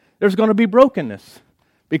There's going to be brokenness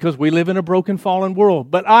because we live in a broken, fallen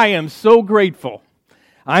world. But I am so grateful.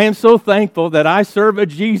 I am so thankful that I serve a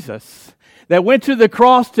Jesus that went to the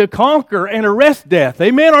cross to conquer and arrest death.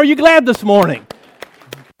 Amen? Are you glad this morning?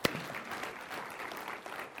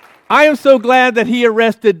 I am so glad that He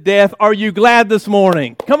arrested death. Are you glad this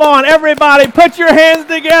morning? Come on, everybody, put your hands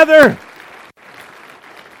together.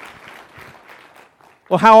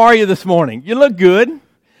 Well, how are you this morning? You look good.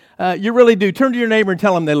 You really do. Turn to your neighbor and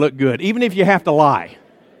tell them they look good, even if you have to lie.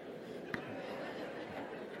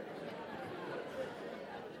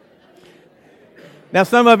 Now,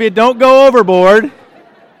 some of you don't go overboard.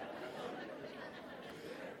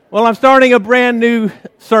 Well, I'm starting a brand new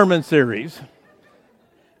sermon series.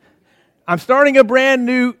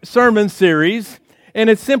 And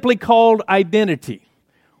it's simply called Identity.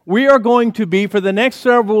 We are going to be, for the next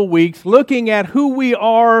several weeks, looking at who we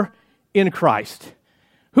are in Christ.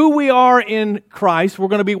 Who we are in Christ. We're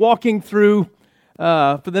going to be walking through,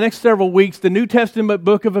 for the next several weeks, the New Testament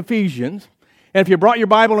book of Ephesians. And if you brought your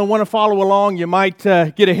Bible and want to follow along, you might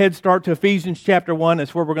get a head start to Ephesians chapter 1.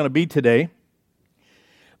 That's where we're going to be today.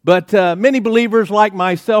 But many believers like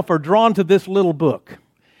myself are drawn to this little book.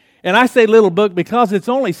 And I say little book because it's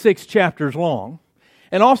only 6 chapters long.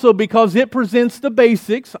 And also because it presents the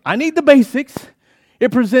basics. I need the basics.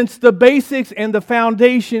 It presents the basics and the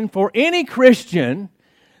foundation for any Christian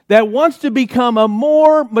that wants to become a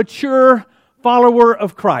more mature follower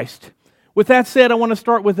of Christ. With that said, I want to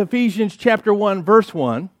start with Ephesians chapter 1, verse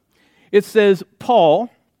 1. It says, Paul,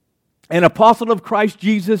 an apostle of Christ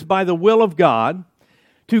Jesus by the will of God,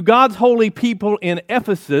 to God's holy people in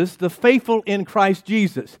Ephesus, the faithful in Christ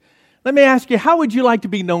Jesus. Let me ask you, how would you like to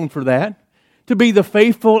be known for that? To be the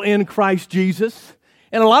faithful in Christ Jesus?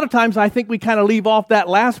 And a lot of times I think we kind of leave off that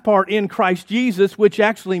last part, in Christ Jesus, which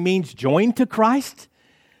actually means joined to Christ.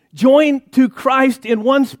 Joined to Christ in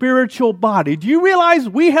one spiritual body. Do you realize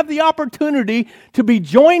we have the opportunity to be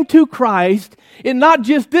joined to Christ in not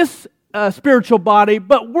just this spiritual body,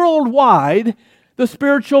 but worldwide, the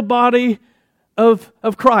spiritual body of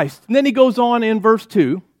Christ? And then he goes on in verse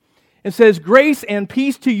 2 and says, grace and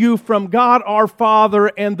peace to you from God our Father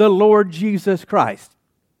and the Lord Jesus Christ.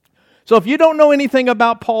 So if you don't know anything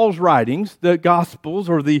about Paul's writings, the Gospels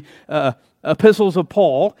or the epistles of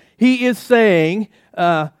Paul, he is saying,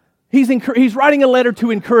 he's writing a letter to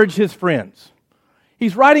encourage his friends.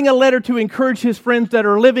 He's writing a letter to encourage his friends that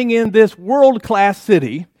are living in this world-class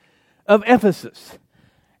city of Ephesus.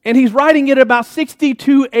 And he's writing it about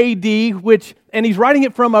 62 AD, and he's writing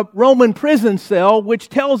it from a Roman prison cell, which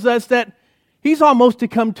tells us that he's almost to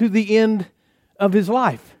come to the end of his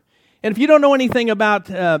life. And if you don't know anything about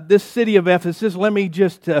this city of Ephesus, let me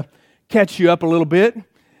just catch you up a little bit.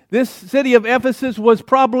 This city of Ephesus was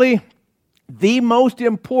probably the most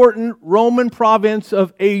important Roman province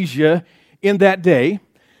of Asia in that day,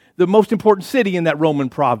 the most important city in that Roman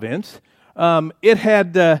province. It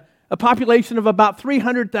had a population of about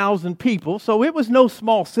 300,000 people, so it was no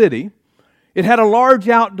small city. It had a large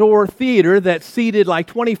outdoor theater that seated like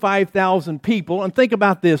 25,000 people. And think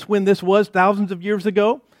about this, when this was thousands of years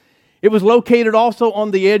ago, it was located also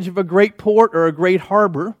on the edge of a great port or a great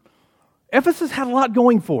harbor. Ephesus had a lot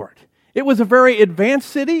going for it. It was a very advanced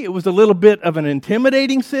city. It was a little bit of an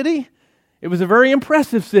intimidating city. It was a very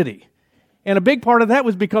impressive city. And a big part of that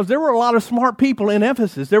was because there were a lot of smart people in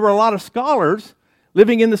Ephesus. There were a lot of scholars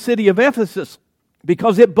living in the city of Ephesus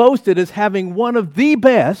because it boasted as having one of the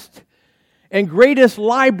best and greatest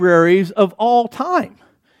libraries of all time,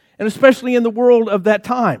 and especially in the world of that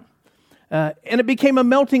time. And it became a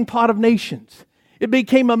melting pot of nations. It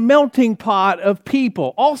became a melting pot of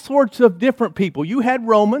people, all sorts of different people. You had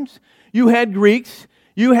Romans, you had Greeks,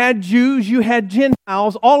 you had Jews, you had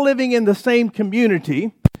Gentiles, all living in the same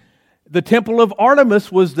community. The temple of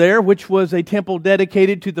Artemis was there, which was a temple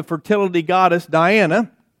dedicated to the fertility goddess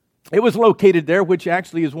Diana. It was located there, which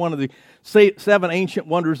actually is one of the 7 ancient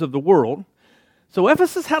wonders of the world. So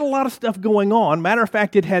Ephesus had a lot of stuff going on. Matter of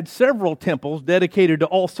fact, it had several temples dedicated to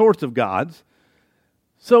all sorts of gods.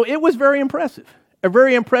 So it was very impressive. A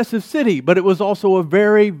very impressive city, but it was also a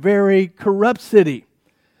very, very corrupt city.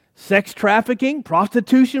 Sex trafficking,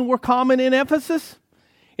 prostitution were common in Ephesus.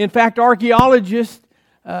 In fact, archaeologists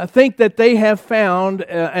think that they have found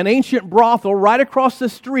an ancient brothel right across the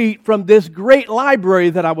street from this great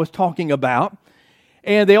library that I was talking about.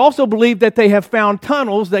 And they also believe that they have found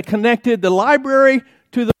tunnels that connected the library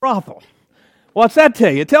to the brothel. What's that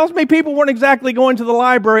tell you? It tells me people weren't exactly going to the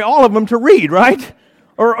library, all of them, to read, right?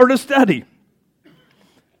 Or to study.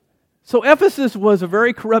 So Ephesus was a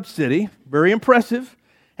very corrupt city, very impressive,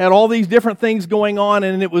 had all these different things going on,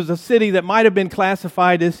 and it was a city that might have been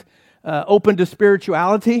classified as open to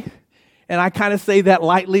spirituality. And I kind of say that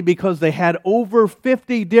lightly because they had over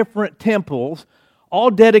 50 different temples, all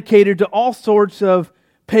dedicated to all sorts of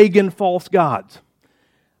pagan false gods.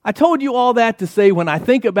 I told you all that to say when I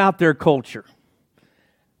think about their culture,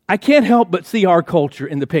 I can't help but see our culture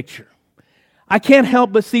in the picture. I can't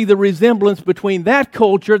help but see the resemblance between that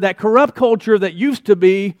culture, that corrupt culture that used to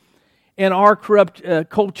be, and our corrupt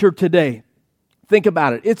culture today. Think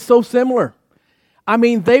about it. It's so similar. I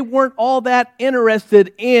mean, they weren't all that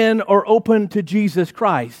interested in or open to Jesus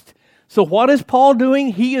Christ. So what is Paul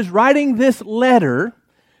doing? He is writing this letter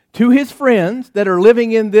to his friends that are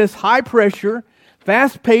living in this high-pressure,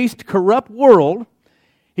 fast-paced, corrupt world.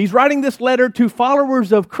 He's writing this letter to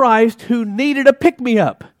followers of Christ who needed a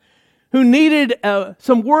pick-me-up, who needed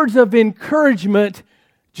some words of encouragement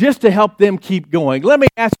just to help them keep going. Let me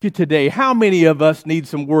ask you today, how many of us need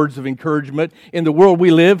some words of encouragement in the world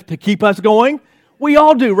we live to keep us going? We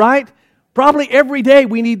all do, right? Probably every day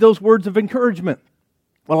we need those words of encouragement.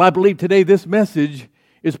 Well, I believe today this message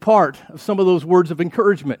is part of some of those words of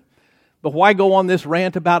encouragement. But why go on this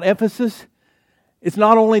rant about Ephesus? It's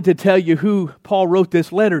not only to tell you who Paul wrote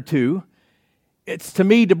this letter to, it's to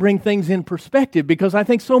me to bring things in perspective, because I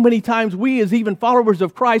think so many times we as even followers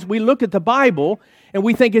of Christ, we look at the Bible and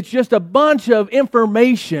we think it's just a bunch of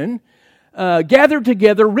information gathered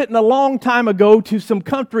together, written a long time ago to some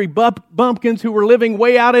country bumpkins who were living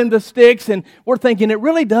way out in the sticks, and we're thinking it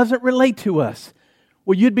really doesn't relate to us.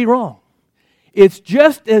 Well, you'd be wrong. It's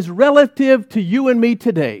just as relative to you and me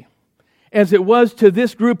today as it was to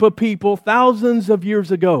this group of people thousands of years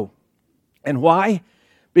ago. And why?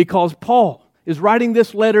 Because Paul is writing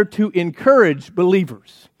this letter to encourage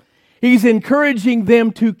believers. He's encouraging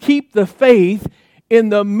them to keep the faith in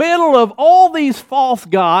the middle of all these false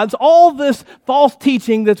gods, all this false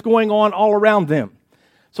teaching that's going on all around them.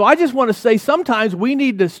 So I just want to say sometimes we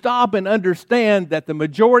need to stop and understand that the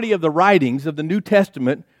majority of the writings of the New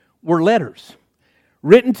Testament were letters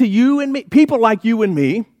written to you and me, people like you and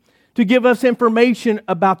me, to give us information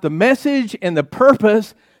about the message and the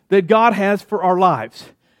purpose that God has for our lives.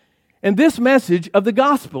 And this message of the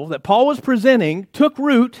gospel that Paul was presenting took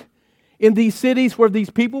root in these cities where these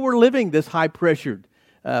people were living this high-pressured,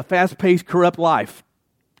 fast-paced, corrupt life.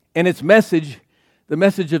 And its message, the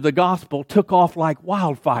message of the gospel, took off like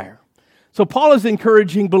wildfire. So Paul is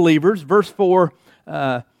encouraging believers. Verse 4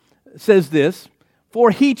 says this,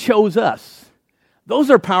 "For he chose us."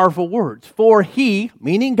 Those are powerful words. For he,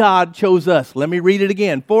 meaning God, chose us. Let me read it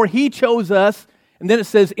again. For he chose us, and then it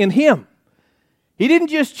says in him. He didn't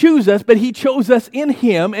just choose us, but he chose us in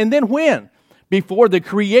him. And then when? Before the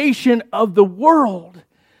creation of the world,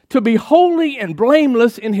 to be holy and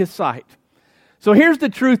blameless in his sight. So here's the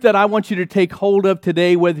truth that I want you to take hold of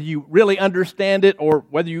today, whether you really understand it or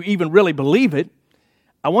whether you even really believe it.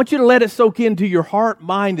 I want you to let it soak into your heart,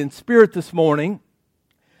 mind, and spirit this morning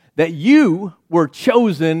that you were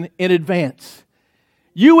chosen in advance.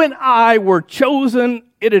 You and I were chosen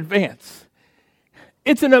in advance.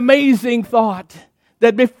 It's an amazing thought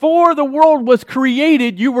that before the world was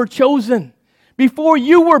created, you were chosen. Before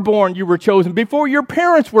you were born, you were chosen. Before your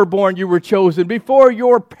parents were born, you were chosen. Before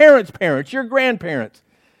your parents' parents, your grandparents,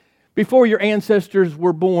 before your ancestors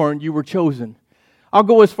were born, you were chosen. I'll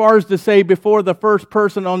go as far as to say before the first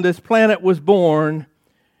person on this planet was born,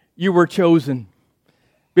 you were chosen.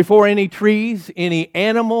 Before any trees, any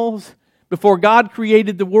animals, before God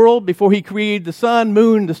created the world, before He created the sun,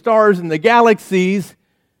 moon, the stars, and the galaxies,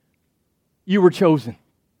 you were chosen.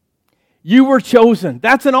 You were chosen.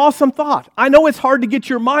 That's an awesome thought. I know it's hard to get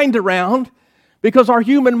your mind around because our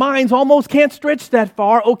human minds almost can't stretch that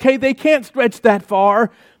far. Okay, they can't stretch that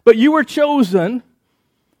far, but you were chosen.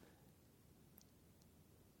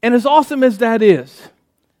 And as awesome as that is,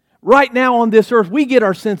 right now on this earth, we get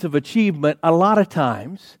our sense of achievement a lot of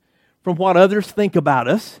times from what others think about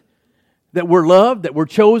us, that we're loved, that we're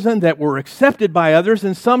chosen, that we're accepted by others,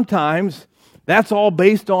 and sometimes that's all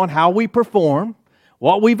based on how we perform,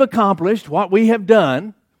 what we've accomplished, what we have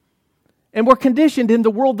done. And we're conditioned in the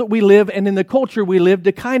world that we live and in the culture we live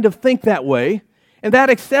to kind of think that way. And that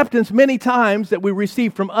acceptance many times that we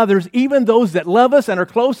receive from others, even those that love us and are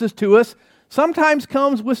closest to us, sometimes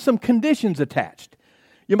comes with some conditions attached.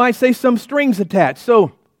 You might say some strings attached.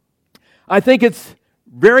 So I think it's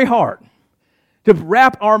very hard to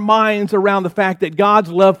wrap our minds around the fact that God's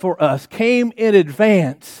love for us came in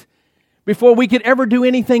advance before we could ever do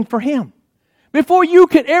anything for Him. Before you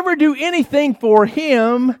could ever do anything for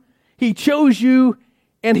Him, He chose you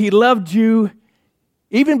and He loved you.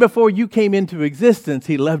 Even before you came into existence,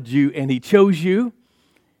 He loved you and He chose you.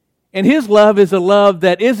 And His love is a love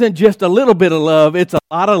that isn't just a little bit of love, it's a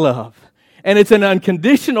lot of love. And it's an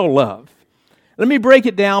unconditional love. Let me break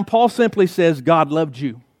it down. Paul simply says God loved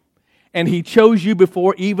you, and He chose you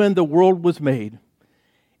before even the world was made.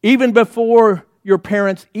 Even before your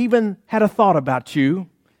parents even had a thought about you,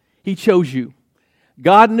 He chose you.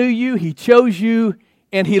 God knew you, He chose you,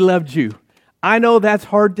 and He loved you. I know that's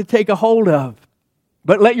hard to take a hold of,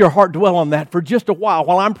 but let your heart dwell on that for just a while.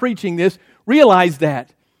 While I'm preaching this, realize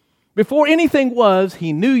that. Before anything was,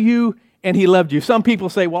 He knew you and He loved you. Some people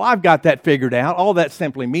say, well, I've got that figured out. All that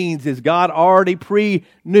simply means is God already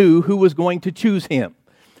pre-knew who was going to choose Him.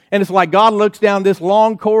 And it's like God looks down this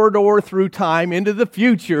long corridor through time into the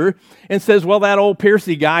future and says, well, that old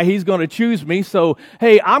Piercy guy, he's going to choose me, so,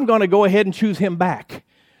 hey, I'm going to go ahead and choose him back.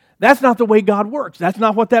 That's not the way God works. That's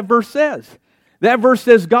not what that verse says. That verse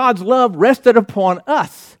says God's love rested upon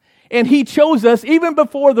us, and He chose us even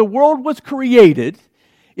before the world was created,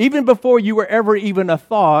 even before you were ever even a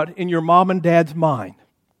thought in your mom and dad's mind.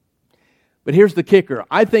 But here's the kicker.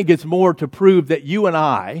 I think it's more to prove that you and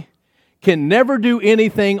I can never do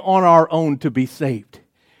anything on our own to be saved.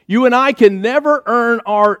 You and I can never earn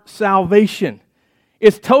our salvation.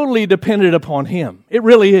 It's totally dependent upon Him. It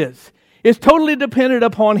really is. It's totally dependent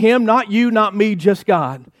upon Him, not you, not me, just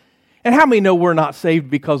God. And how many know we're not saved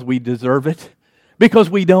because we deserve it? Because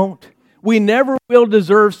we don't. We never will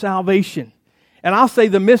deserve salvation. And I'll say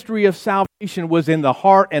the mystery of salvation was in the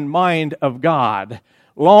heart and mind of God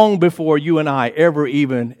long before you and I ever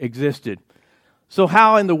even existed. So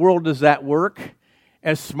how in the world does that work?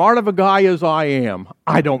 As smart of a guy as I am,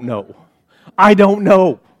 I don't know. I don't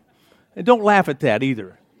know. And don't laugh at that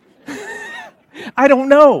either. I don't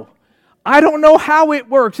know. I don't know how it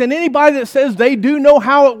works. And anybody that says they do know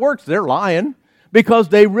how it works, they're lying, because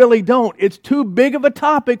they really don't. It's too big of a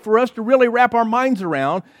topic for us to really wrap our minds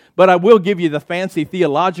around. But I will give you the fancy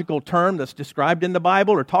theological term that's described in the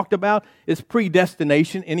Bible or talked about. It's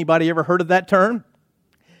predestination. Anybody ever heard of that term?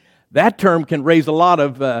 That term can raise a lot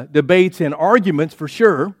of debates and arguments for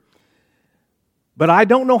sure. But I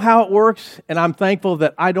don't know how it works, and I'm thankful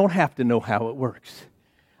that I don't have to know how it works.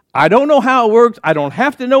 I don't know how it works. I don't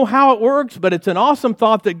have to know how it works, but it's an awesome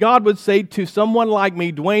thought that God would say to someone like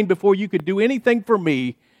me, Dwayne, before you could do anything for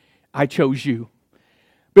me, I chose you.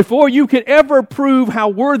 Before you could ever prove how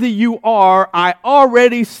worthy you are, I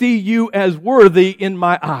already see you as worthy in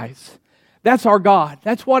my eyes. That's our God.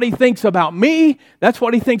 That's what He thinks about me. That's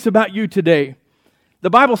what He thinks about you today. The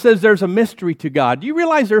Bible says there's a mystery to God. Do you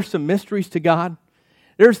realize there's some mysteries to God?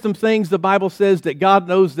 There's some things the Bible says that God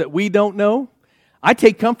knows that we don't know. I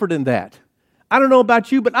take comfort in that. I don't know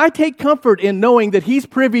about you, but I take comfort in knowing that He's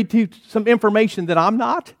privy to some information that I'm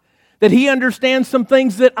not, that He understands some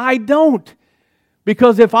things that I don't.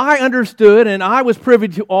 Because if I understood and I was privy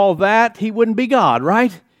to all that, He wouldn't be God,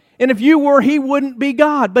 right? And if you were, He wouldn't be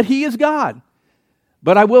God, but He is God.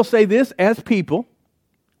 But I will say this, as people,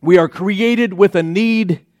 we are created with a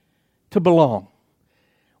need to belong.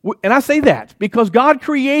 And I say that because God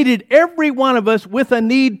created every one of us with a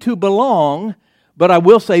need to belong. But I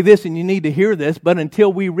will say this, and you need to hear this, but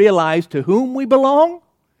until we realize to whom we belong,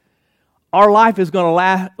 our life is going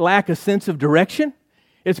to lack a sense of direction.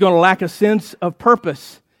 It's going to lack a sense of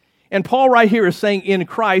purpose. And Paul right here is saying in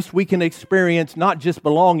Christ we can experience not just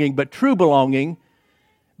belonging, but true belonging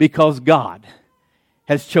because God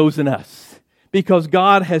has chosen us. Because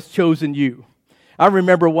God has chosen you. I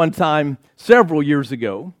remember one time several years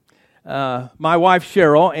ago, my wife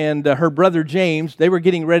Cheryl and her brother James, they were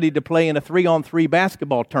getting ready to play in a 3-on-3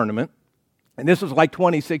 basketball tournament. And this was like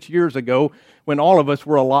 26 years ago when all of us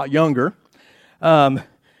were a lot younger.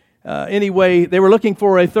 Anyway, they were looking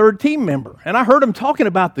for a third team member. And I heard them talking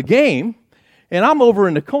about the game. And I'm over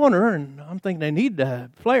in the corner, and I'm thinking they need a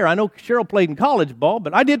player. I know Cheryl played in college ball,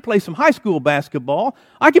 but I did play some high school basketball.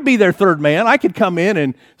 I could be their third man. I could come in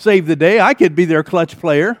and save the day. I could be their clutch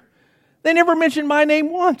player. They never mentioned my name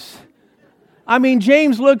once. I mean,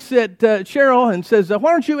 James looks at Cheryl and says,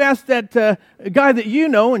 why don't you ask that guy that you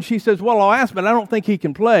know? And she says, well, I'll ask, but I don't think he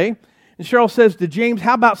can play. And Cheryl says to James,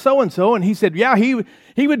 how about so-and-so? And he said, yeah,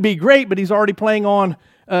 he would be great, but he's already playing on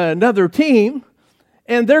another team.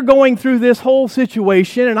 And they're going through this whole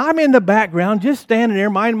situation, and I'm in the background just standing there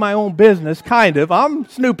minding my own business, kind of. I'm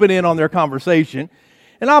snooping in on their conversation.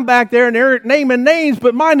 And I'm back there, and they're naming names,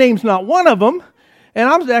 but my name's not one of them. And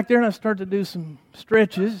I'm back there, and I start to do some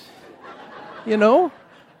stretches, Start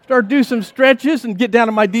to do some stretches and get down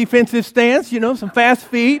to my defensive stance, some fast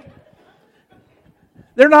feet.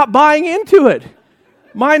 They're not buying into it.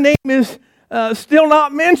 My name is still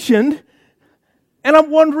not mentioned, and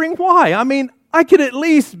I'm wondering why. I mean, I could at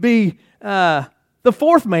least be the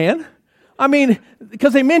fourth man. I mean,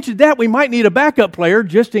 because they mentioned that we might need a backup player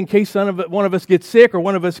just in case one of us gets sick or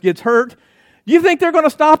one of us gets hurt. You think they're going to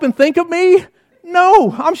stop and think of me?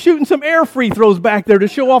 No, I'm shooting some air free throws back there to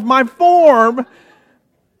show off my form.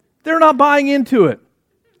 They're not buying into it.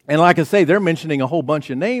 And like I say, they're mentioning a whole bunch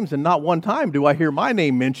of names, and not one time do I hear my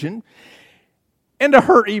name mentioned. And to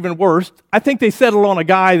hurt even worse, I think they settled on a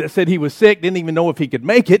guy that said he was sick, didn't even know if he could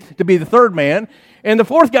make it to be the third man. And the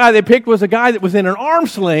fourth guy they picked was a guy that was in an arm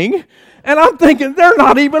sling. And I'm thinking, they're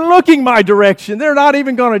not even looking my direction. They're not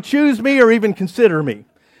even going to choose me or even consider me.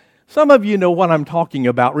 Some of you know what I'm talking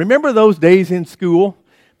about. Remember those days in school?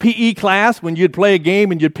 PE class, when you'd play a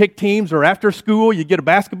game and you'd pick teams, or after school, you'd get a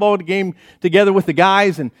basketball game together with the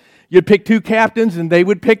guys, and you'd pick two captains, and they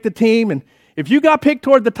would pick the team. And if you got picked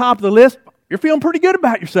toward the top of the list, you're feeling pretty good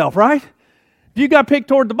about yourself, right? If you got picked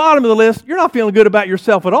toward the bottom of the list, you're not feeling good about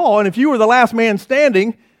yourself at all. And if you were the last man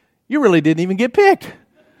standing, you really didn't even get picked.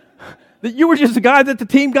 That you were just the guy that the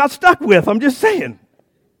team got stuck with. I'm just saying.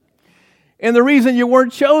 And the reason you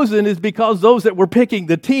weren't chosen is because those that were picking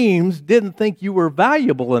the teams didn't think you were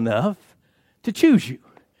valuable enough to choose you.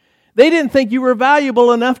 They didn't think you were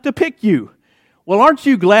valuable enough to pick you. Well, aren't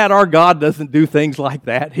you glad our God doesn't do things like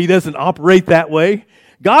that? He doesn't operate that way.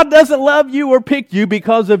 God doesn't love you or pick you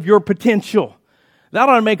because of your potential. That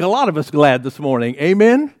ought to make a lot of us glad this morning.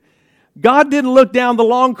 Amen? God didn't look down the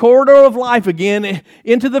long corridor of life again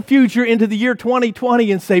into the future, into the year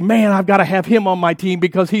 2020 and say, man, I've got to have him on my team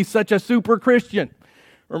because he's such a super Christian.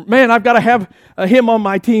 Or, man, I've got to have him on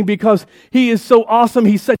my team because he is so awesome.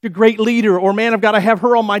 He's such a great leader. Or, man, I've got to have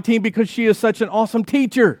her on my team because she is such an awesome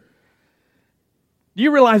teacher. Do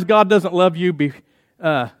you realize God doesn't love you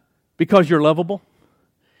because you're lovable?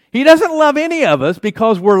 He doesn't love any of us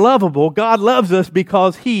because we're lovable. God loves us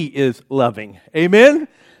because he is loving. Amen?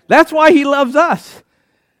 That's why he loves us.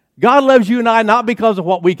 God loves you and I not because of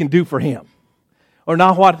what we can do for him or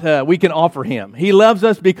not what we can offer him. He loves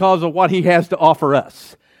us because of what he has to offer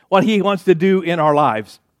us, what he wants to do in our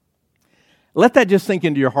lives. Let that just sink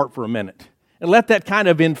into your heart for a minute and let that kind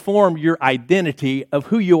of inform your identity of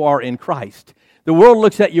who you are in Christ. The world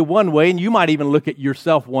looks at you one way, and you might even look at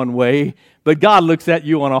yourself one way, but God looks at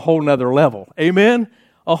you on a whole nother level. Amen?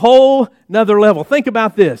 A whole nother level. Think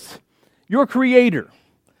about this. Your Creator,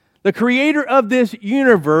 the Creator of this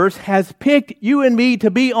universe, has picked you and me to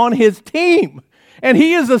be on his team. And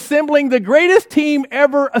he is assembling the greatest team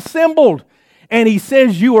ever assembled. And he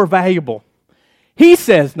says you are valuable. He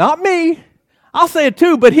says, not me. I'll say it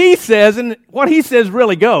too, but he says, and what he says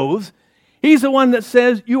really goes. He's the one that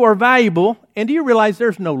says you are valuable. And do you realize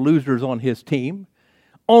there's no losers on his team?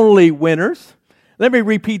 Only winners. Let me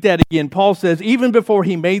repeat that again. Paul says, even before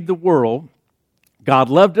he made the world, God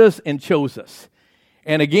loved us and chose us.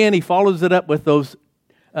 And again, he follows it up with those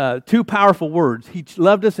two powerful words. He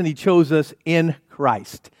loved us and he chose us in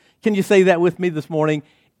Christ. Can you say that with me this morning?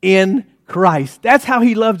 In Christ. That's how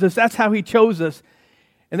he loves us. That's how he chose us.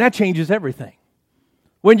 And that changes everything.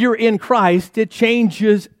 When you're in Christ, it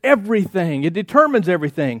changes everything. It determines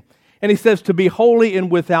everything. And he says to be holy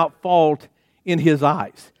and without fault in his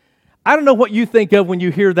eyes. I don't know what you think of when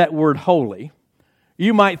you hear that word holy.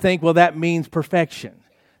 You might think, well, that means perfection.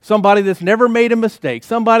 Somebody that's never made a mistake.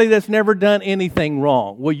 Somebody that's never done anything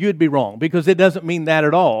wrong. Well, you'd be wrong because it doesn't mean that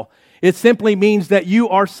at all. It simply means that you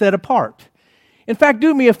are set apart. In fact,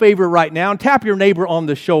 do me a favor right now and tap your neighbor on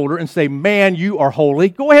the shoulder and say, man, you are holy.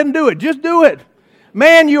 Go ahead and do it. Just do it.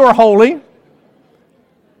 Man, you are holy.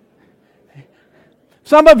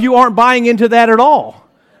 Some of you aren't buying into that at all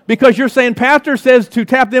because you're saying, pastor says to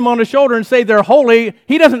tap them on the shoulder and say they're holy.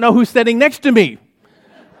 He doesn't know who's sitting next to me.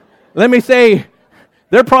 Let me say,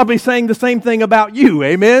 they're probably saying the same thing about you.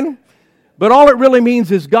 Amen? But all it really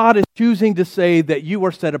means is God is choosing to say that you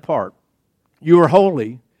are set apart. You are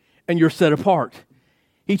holy and you're set apart.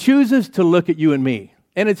 He chooses to look at you and me,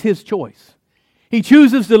 and it's his choice. He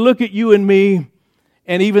chooses to look at you and me.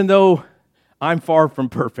 And even though I'm far from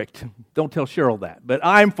perfect, don't tell Cheryl that, but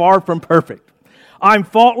I'm far from perfect. I'm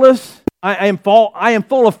faultless. I am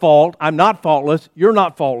full of fault. I'm not faultless. You're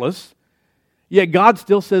not faultless. Yet God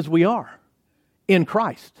still says we are in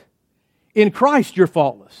Christ. In Christ, you're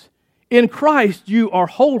faultless. In Christ, you are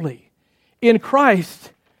holy. In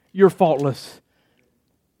Christ, you're faultless.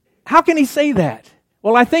 How can he say that?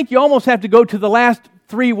 Well, I think you almost have to go to the last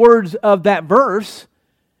three words of that verse.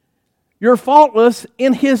 You're faultless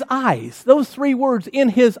in his eyes. Those three words, in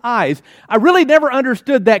his eyes. I really never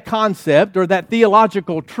understood that concept or that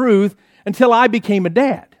theological truth until I became a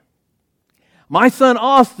dad. My son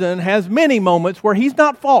Austin has many moments where he's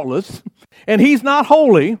not faultless and he's not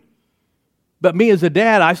holy, but me as a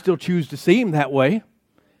dad, I still choose to see him that way.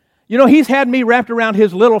 You know, he's had me wrapped around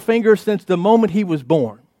his little finger since the moment he was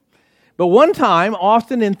born. But one time,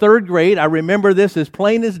 Austin in third grade, I remember this as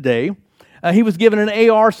plain as day, he was given an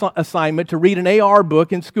AR assignment to read an AR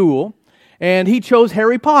book in school, and he chose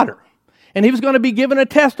Harry Potter. And he was going to be given a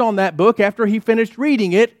test on that book after he finished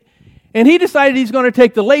reading it, and he decided he's going to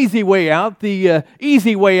take the lazy way out, the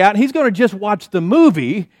easy way out. He's going to just watch the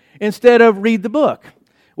movie instead of read the book.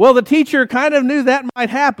 Well, the teacher kind of knew that might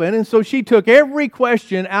happen, and so she took every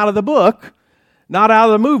question out of the book, not out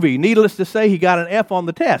of the movie. Needless to say, he got an F on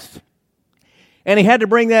the test. And he had to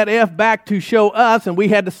bring that F back to show us, and we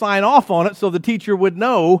had to sign off on it so the teacher would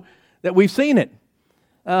know that we've seen it.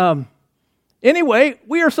 Anyway,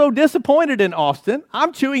 we are so disappointed in Austin.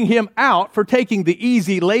 I'm chewing him out for taking the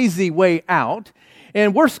easy, lazy way out.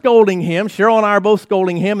 And we're scolding him. Cheryl and I are both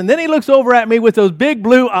scolding him. And then he looks over at me with those big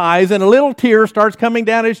blue eyes, and a little tear starts coming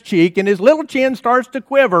down his cheek, and his little chin starts to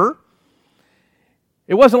quiver.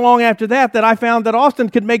 It wasn't long after that I found that Austin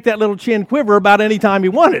could make that little chin quiver about any time he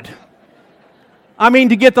wanted. I mean,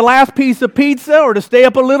 to get the last piece of pizza, or to stay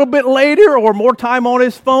up a little bit later, or more time on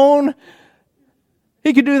his phone.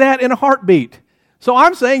 He could do that in a heartbeat. So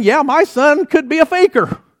I'm saying, yeah, my son could be a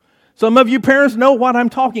faker. Some of you parents know what I'm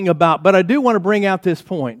talking about, but I do want to bring out this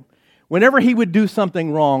point. Whenever he would do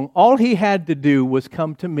something wrong, all he had to do was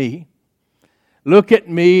come to me, look at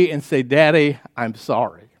me, and say, "Daddy, I'm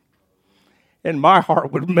sorry." And my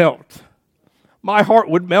heart would melt. My heart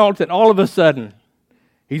would melt, and all of a sudden,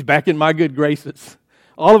 he's back in my good graces.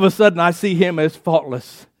 All of a sudden, I see him as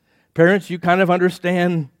faultless. Parents, you kind of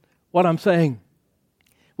understand what I'm saying.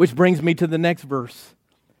 Which brings me to the next verse.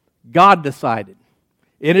 God decided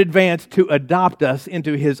in advance to adopt us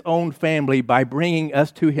into His own family by bringing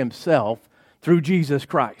us to Himself through Jesus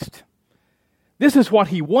Christ. This is what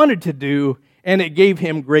He wanted to do, and it gave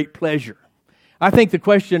Him great pleasure. I think the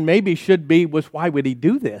question maybe should be, why would He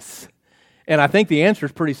do this? And I think the answer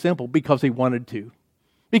is pretty simple: because He wanted to.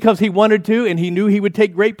 Because He wanted to, and He knew He would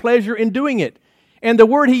take great pleasure in doing it. And the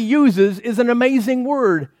word He uses is an amazing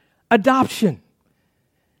word: adoption.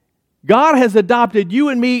 God has adopted you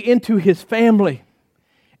and me into His family.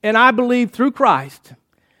 And I believe through Christ,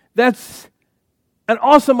 that's an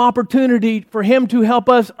awesome opportunity for Him to help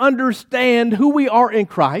us understand who we are in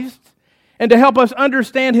Christ and to help us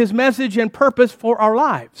understand His message and purpose for our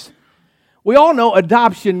lives. We all know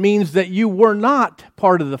adoption means that you were not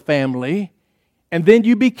part of the family and then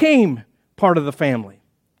you became part of the family.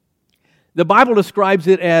 The Bible describes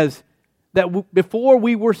it as that before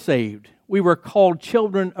we were saved, we were called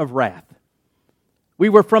children of wrath. We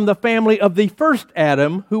were from the family of the first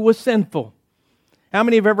Adam who was sinful. How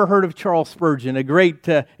many have ever heard of Charles Spurgeon, a great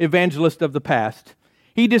evangelist of the past?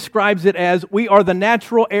 He describes it as, we are the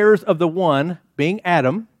natural heirs of the one, being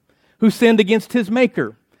Adam, who sinned against his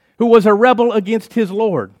Maker, who was a rebel against his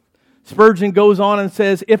Lord. Spurgeon goes on and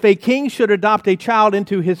says, if a king should adopt a child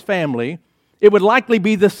into his family, it would likely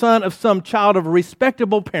be the son of some child of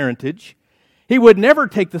respectable parentage. He would never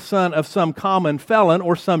take the son of some common felon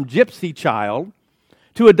or some gypsy child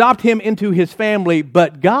to adopt him into his family,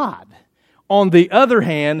 but God, on the other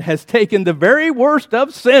hand, has taken the very worst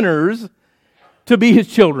of sinners to be His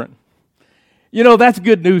children. You know, that's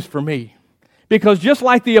good news for me. Because just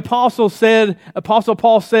like the Apostle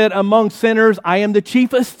Paul said, among sinners, I am the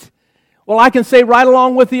chiefest. Well, I can say right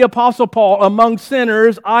along with the Apostle Paul, among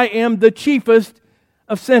sinners, I am the chiefest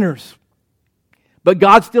of sinners. But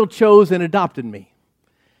God still chose and adopted me.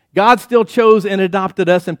 God still chose and adopted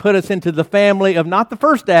us and put us into the family of not the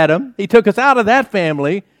first Adam. He took us out of that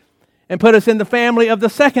family and put us in the family of the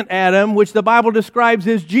second Adam, which the Bible describes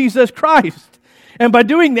as Jesus Christ. And by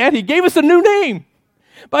doing that, He gave us a new name.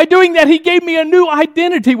 By doing that, He gave me a new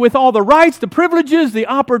identity with all the rights, the privileges, the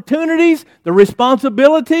opportunities, the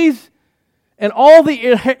responsibilities, and all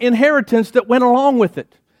the inheritance that went along with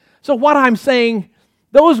it. So what I'm saying,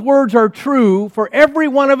 those words are true for every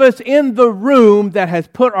one of us in the room that has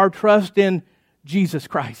put our trust in Jesus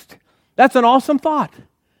Christ. That's an awesome thought.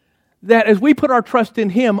 That as we put our trust in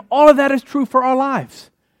Him, all of that is true for our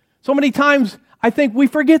lives. So many times, I think we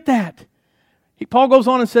forget that. Paul goes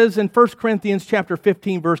on and says in 1 Corinthians chapter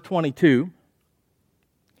 15, verse 22,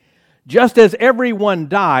 just as everyone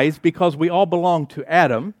dies because we all belong to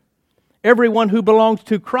Adam, everyone who belongs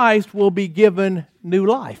to Christ will be given new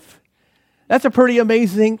life. That's a pretty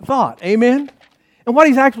amazing thought. Amen? And what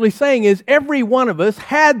he's actually saying is every one of us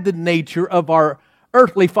had the nature of our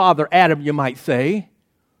earthly father, Adam, you might say,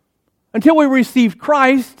 until we received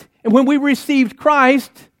Christ. And when we received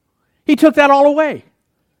Christ, He took that all away.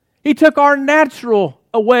 He took our natural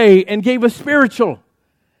away and gave us spiritual.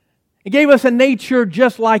 He gave us a nature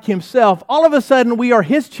just like Himself. All of a sudden, we are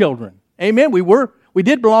His children. Amen? We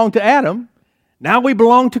did belong to Adam. Now we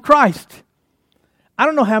belong to Christ. I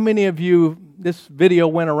don't know how many of you, this video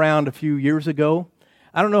went around a few years ago.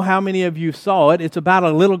 I don't know how many of you saw it. It's about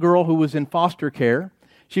a little girl who was in foster care.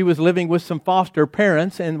 She was living with some foster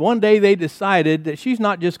parents, and one day they decided that she's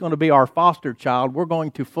not just going to be our foster child, we're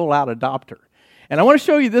going to full out adopt her. And I want to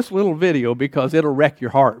show you this little video because it'll wreck your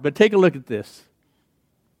heart. But take a look at this.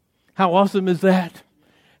 How awesome is that?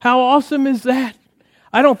 How awesome is that?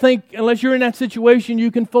 I don't think, unless you're in that situation,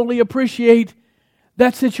 you can fully appreciate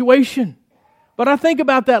that situation. But I think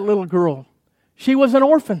about that little girl. She was an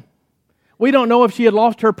orphan. We don't know if she had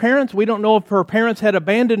lost her parents. We don't know if her parents had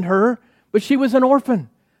abandoned her. But she was an orphan.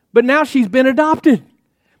 But now she's been adopted.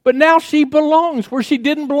 But now she belongs. Where she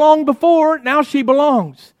didn't belong before, now she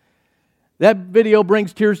belongs. That video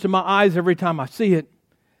brings tears to my eyes every time I see it.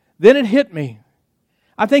 Then it hit me.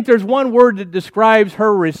 I think there's one word that describes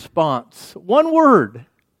her response. One word,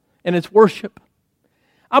 and it's worship.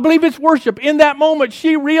 I believe it's worship. In that moment,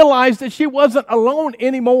 she realized that she wasn't alone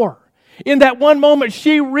anymore. In that one moment,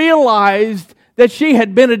 she realized that she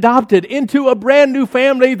had been adopted into a brand new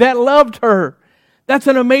family that loved her. That's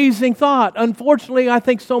an amazing thought. Unfortunately, I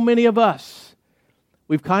think so many of us,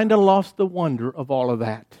 we've kind of lost the wonder of all of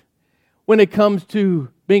that when it comes to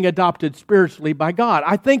being adopted spiritually by God.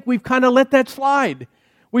 I think we've kind of let that slide.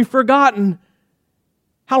 We've forgotten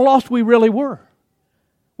how lost we really were.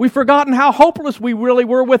 We've forgotten how hopeless we really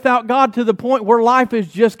were without God, to the point where life is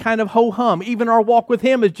just kind of ho-hum. Even our walk with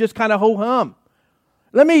Him is just kind of ho-hum.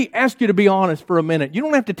 Let me ask you to be honest for a minute. You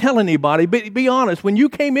don't have to tell anybody, but be honest. When you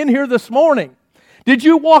came in here this morning, did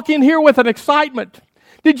you walk in here with an excitement?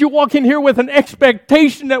 Did you walk in here with an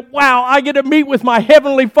expectation that, wow, I get to meet with my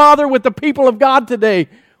Heavenly Father, with the people of God today?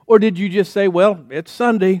 Or did you just say, well, it's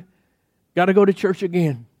Sunday, got to go to church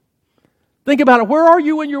again? Think about it. Where are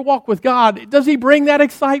you in your walk with God? Does He bring that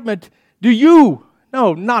excitement? Do you?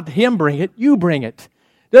 No, not Him bring it. You bring it.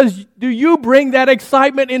 Do you bring that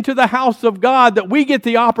excitement into the house of God, that we get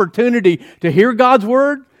the opportunity to hear God's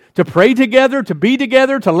Word, to pray together, to be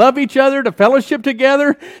together, to love each other, to fellowship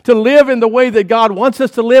together, to live in the way that God wants us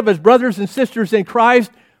to live as brothers and sisters in Christ?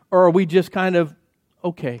 Or are we just kind of,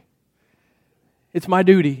 okay, it's my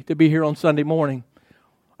duty to be here on Sunday morning?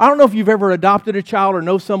 I don't know if you've ever adopted a child or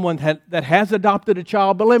know someone that has adopted a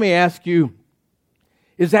child, but let me ask you,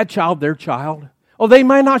 is that child their child? Oh, they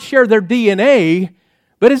might not share their DNA,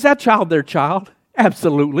 but is that child their child?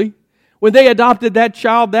 Absolutely. When they adopted that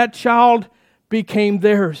child became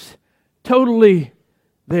theirs, totally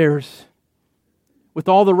theirs, with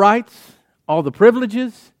all the rights, all the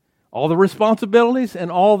privileges, all the responsibilities, and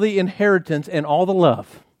all the inheritance and all the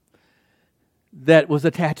love that was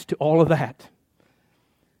attached to all of that.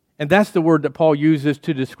 And that's the word that Paul uses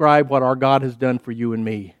to describe what our God has done for you and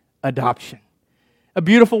me: adoption. A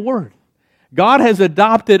beautiful word. God has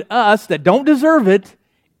adopted us that don't deserve it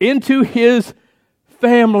into His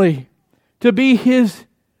family, to be His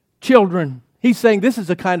children. He's saying, this is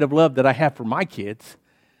the kind of love that I have for my kids.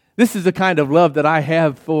 This is the kind of love that I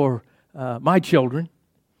have for my children.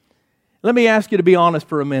 Let me ask you to be honest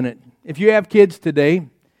for a minute. If you have kids today,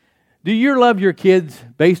 do you love your kids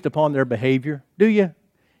based upon their behavior? Do you?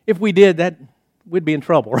 If we did, we'd be in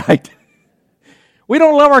trouble, right? We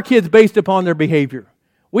don't love our kids based upon their behavior.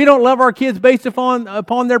 We don't love our kids based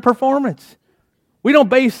upon their performance. We don't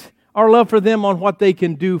base our love for them on what they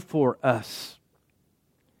can do for us.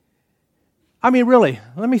 I mean, really,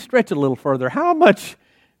 let me stretch it a little further. How much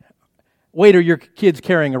weight are your kids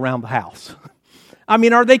carrying around the house? I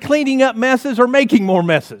mean, are they cleaning up messes or making more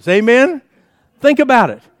messes? Amen? Think about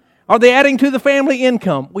it. Are they adding to the family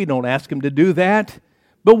income? We don't ask them to do that.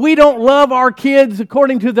 But we don't love our kids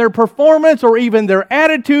according to their performance or even their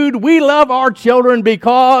attitude. We love our children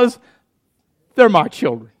because they're my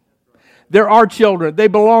children. They're our children. They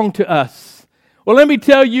belong to us. Well, let me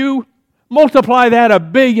tell you, multiply that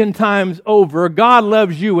 1 billion times over. God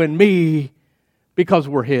loves you and me because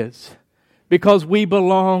we're His, because we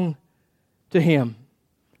belong to Him.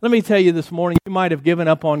 Let me tell you this morning, you might have given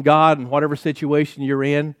up on God in whatever situation you're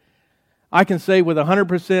in. I can say with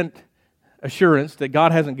 100% assurance that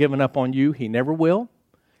God hasn't given up on you. He never will.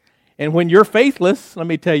 And when you're faithless, let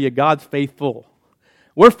me tell you, God's faithful.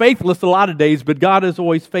 We're faithless a lot of days, but God is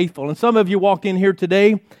always faithful. And some of you walked in here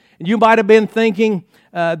today, and you might have been thinking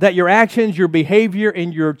that your actions, your behavior,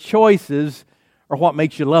 and your choices are what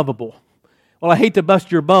makes you lovable. Well, I hate to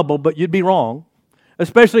bust your bubble, but you'd be wrong.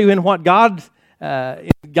 Especially in what in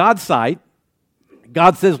God's sight,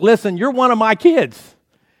 God says, listen, you're one of my kids.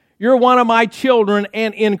 You're one of my children,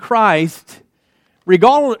 and in Christ,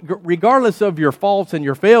 regardless of your faults and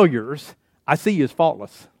your failures, I see you as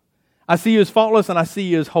faultless. I see you as faultless, and I see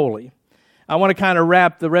you as holy. I want to kind of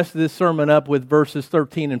wrap the rest of this sermon up with verses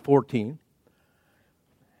 13 and 14.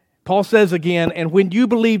 Paul says again, and when you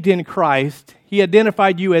believed in Christ, He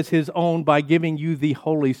identified you as His own by giving you the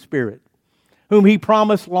Holy Spirit, whom He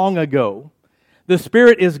promised long ago. The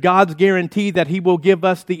Spirit is God's guarantee that He will give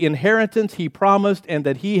us the inheritance He promised and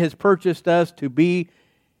that He has purchased us to be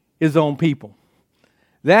His own people.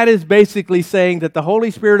 That is basically saying that the Holy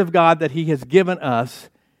Spirit of God that He has given us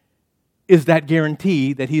is that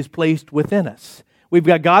guarantee that He has placed within us. We've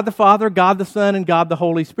got God the Father, God the Son, and God the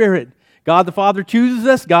Holy Spirit. God the Father chooses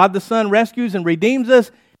us, God the Son rescues and redeems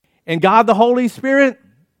us, and God the Holy Spirit,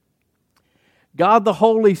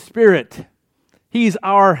 He's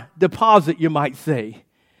our deposit, you might say.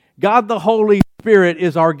 God the Holy Spirit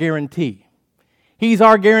is our guarantee. He's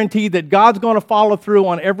our guarantee that God's going to follow through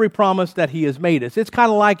on every promise that He has made us. It's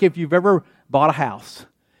kind of like if you've ever bought a house.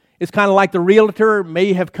 It's kind of like the realtor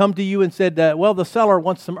may have come to you and said, well, the seller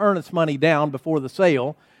wants some earnest money down before the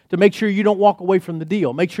sale to make sure you don't walk away from the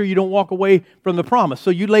deal. Make sure you don't walk away from the promise. So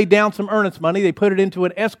you lay down some earnest money. They put it into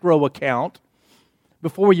an escrow account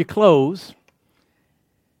before you close.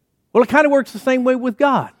 Well, it kind of works the same way with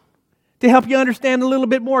God. To help you understand a little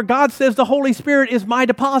bit more, God says the Holy Spirit is my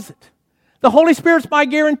deposit. The Holy Spirit's my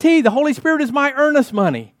guarantee. The Holy Spirit is my earnest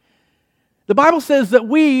money. The Bible says that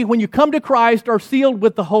we, when you come to Christ, are sealed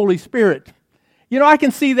with the Holy Spirit. You know, I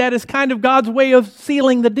can see that as kind of God's way of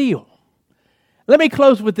sealing the deal. Let me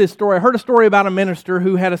close with this story. I heard a story about a minister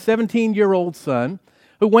who had a 17-year-old son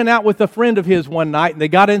who went out with a friend of his one night, and they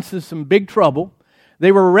got into some big trouble.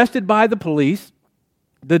 They were arrested by the police.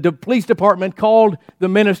 The police department called the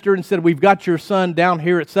minister and said, we've got your son down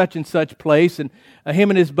here at such and such place, and him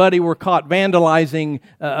and his buddy were caught vandalizing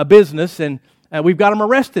a business, and we've got him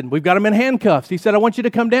arrested. We've got him in handcuffs. He said, I want you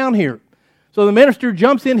to come down here. So the minister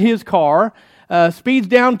jumps in his car, speeds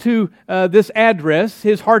down to this address.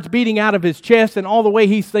 His heart's beating out of his chest, and all the way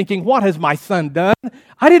he's thinking, what has my son done?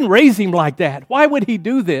 I didn't raise him like that. Why would he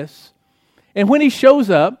do this? And when he shows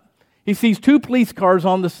up, he sees two police cars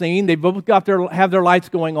on the scene. They both have their lights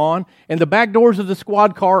going on, and the back doors of the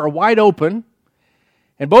squad car are wide open.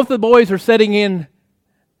 And both the boys are sitting in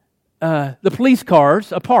the police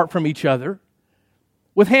cars apart from each other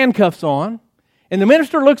with handcuffs on. And the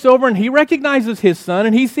minister looks over and he recognizes his son,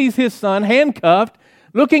 and he sees his son handcuffed,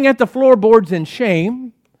 looking at the floorboards in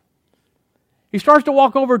shame. He starts to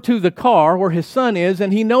walk over to the car where his son is,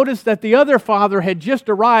 and he noticed that the other father had just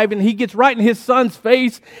arrived, and he gets right in his son's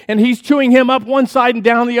face, and he's chewing him up one side and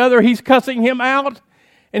down the other. He's cussing him out,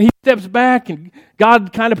 and he steps back, and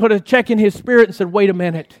God kind of put a check in his spirit and said, wait a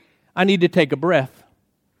minute, I need to take a breath.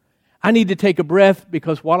 I need to take a breath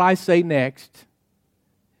because what I say next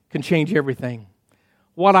can change everything.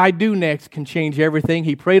 What I do next can change everything.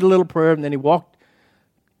 He prayed a little prayer, and then he walked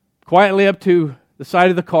quietly up to the side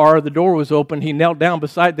of the car. The door was open. He knelt down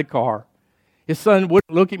beside the car. His son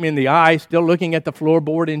wouldn't look him in the eye, still looking at the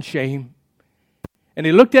floorboard in shame. And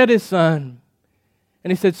he looked at his son,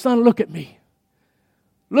 and he said, son, look at me.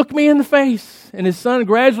 Look me in the face. And his son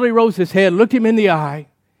gradually rose his head, looked him in the eye,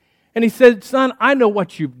 and he said, son, I know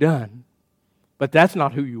what you've done, but that's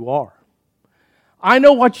not who you are. I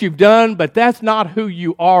know what you've done, but that's not who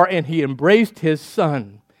you are. And he embraced his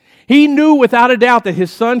son. He knew without a doubt that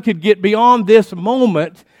his son could get beyond this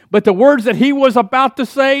moment, but the words that he was about to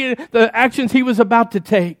say, the actions he was about to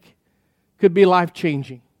take, could be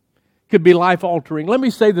life-changing, could be life-altering. Let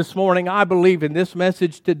me say this morning, I believe in this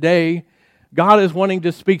message today, God is wanting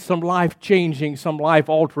to speak some life-changing, some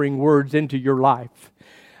life-altering words into your life.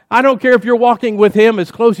 I don't care if you're walking with Him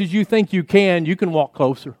as close as you think you can walk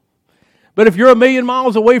closer. But if you're a million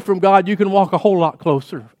miles away from God, you can walk a whole lot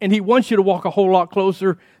closer. And He wants you to walk a whole lot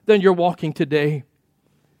closer than you're walking today.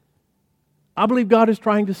 I believe God is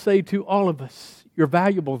trying to say to all of us, you're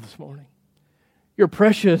valuable this morning. You're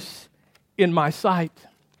precious in my sight.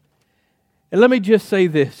 And let me just say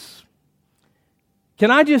this.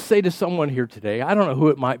 Can I just say to someone here today, I don't know who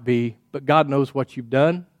it might be, but God knows what you've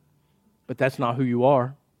done, but that's not who you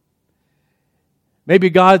are. Maybe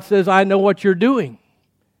God says, I know what you're doing,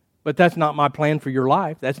 but that's not my plan for your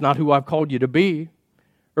life. That's not who I've called you to be.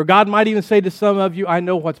 Or God might even say to some of you, I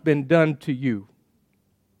know what's been done to you,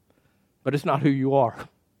 but it's not who you are.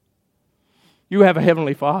 You have a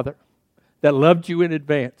Heavenly Father that loved you in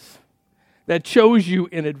advance, that chose you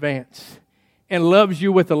in advance, and loves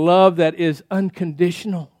you with a love that is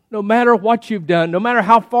unconditional. No matter what you've done, no matter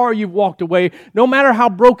how far you've walked away, no matter how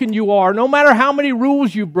broken you are, no matter how many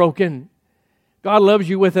rules you've broken, God loves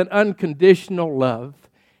you with an unconditional love.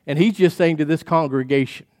 And He's just saying to this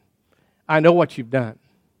congregation, I know what you've done,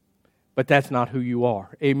 but that's not who you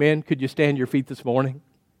are. Amen? Could you stand your feet this morning?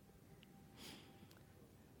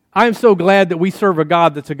 I am so glad that we serve a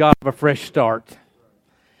God that's a God of a fresh start.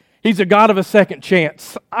 He's a God of a second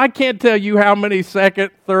chance. I can't tell you how many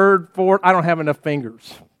second, third, fourth, I don't have enough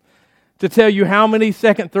fingers to tell you how many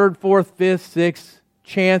second, third, fourth, fifth, sixth,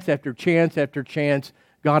 chance after chance after chance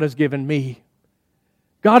God has given me.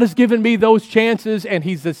 God has given me those chances, and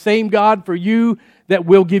He's the same God for you that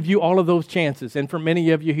will give you all of those chances. And for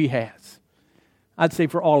many of you, He has. I'd say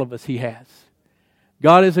for all of us, He has.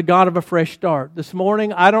 God is a God of a fresh start. This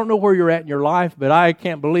morning, I don't know where you're at in your life, but I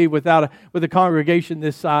can't believe with a congregation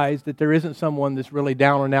this size that there isn't someone that's really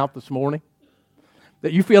down and out this morning.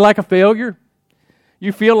 That you feel like a failure.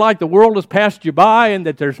 You feel like the world has passed you by and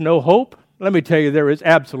that there's no hope. Let me tell you, there is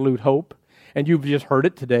absolute hope. And you've just heard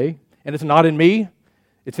it today. And it's not in me.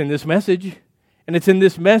 It's in this message. And it's in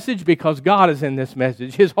this message because God is in this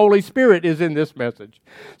message. His Holy Spirit is in this message.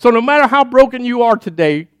 So no matter how broken you are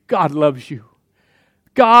today, God loves you.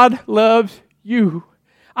 God loves you.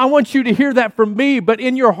 I want you to hear that from me, but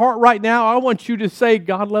in your heart right now, I want you to say,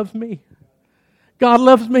 God loves me. God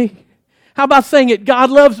loves me. How about saying it? God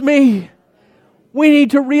loves me. We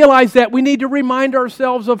need to realize that. We need to remind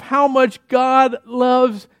ourselves of how much God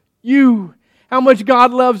loves you, how much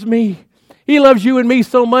God loves me. He loves you and me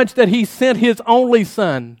so much that He sent His only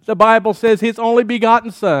Son. The Bible says His only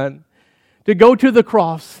begotten Son to go to the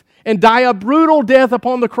cross and die a brutal death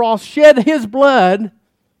upon the cross, shed His blood,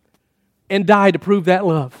 and die to prove that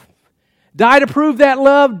love. Die to prove that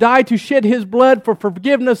love, die to shed His blood for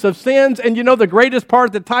forgiveness of sins. And you know the greatest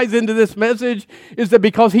part that ties into this message is that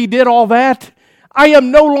because He did all that, I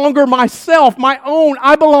am no longer myself, my own.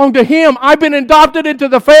 I belong to Him. I've been adopted into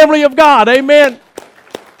the family of God. Amen.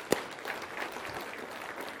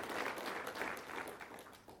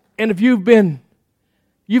 And if you've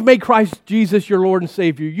made Christ Jesus your Lord and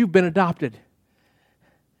Savior, you've been adopted.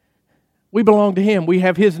 We belong to Him. We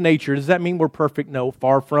have His nature. Does that mean we're perfect? No,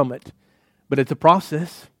 far from it. But it's a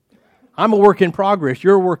process. I'm a work in progress.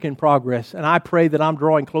 You're a work in progress. And I pray that I'm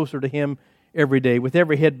drawing closer to Him every day, with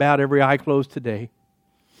every head bowed, every eye closed today.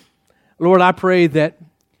 Lord, I pray that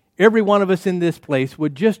every one of us in this place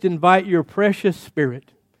would just invite Your precious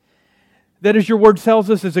Spirit, that as Your Word tells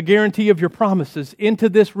us is a guarantee of Your promises, into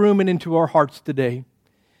this room and into our hearts today.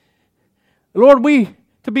 Lord,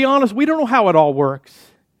 to be honest, we don't know how it all works.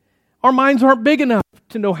 Our minds aren't big enough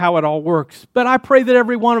to know how it all works. But I pray that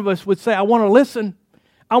every one of us would say, I want to listen,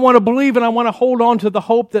 I want to believe, and I want to hold on to the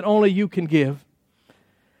hope that only You can give.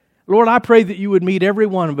 Lord, I pray that You would meet every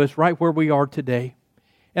one of us right where we are today.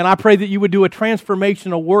 And I pray that You would do a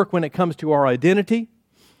transformational work when it comes to our identity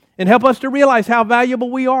and help us to realize how valuable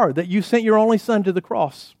we are, that You sent Your only Son to the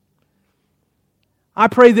cross. I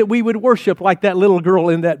pray that we would worship like that little girl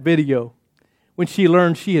in that video when she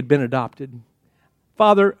learned she had been adopted.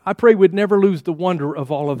 Father, I pray we'd never lose the wonder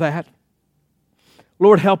of all of that.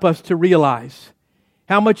 Lord, help us to realize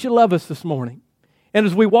how much You love us this morning. And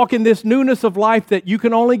as we walk in this newness of life that You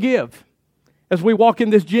can only give, as we walk in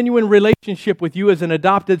this genuine relationship with You as an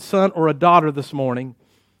adopted son or a daughter this morning,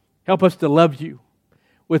 help us to love You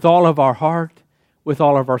with all of our heart, with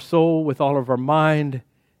all of our soul, with all of our mind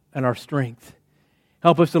and our strength.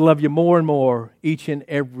 Help us to love You more and more each and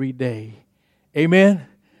every day. Amen.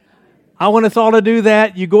 I want us all to do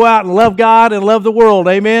that. You go out and love God and love the world.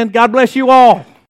 Amen. God bless you all.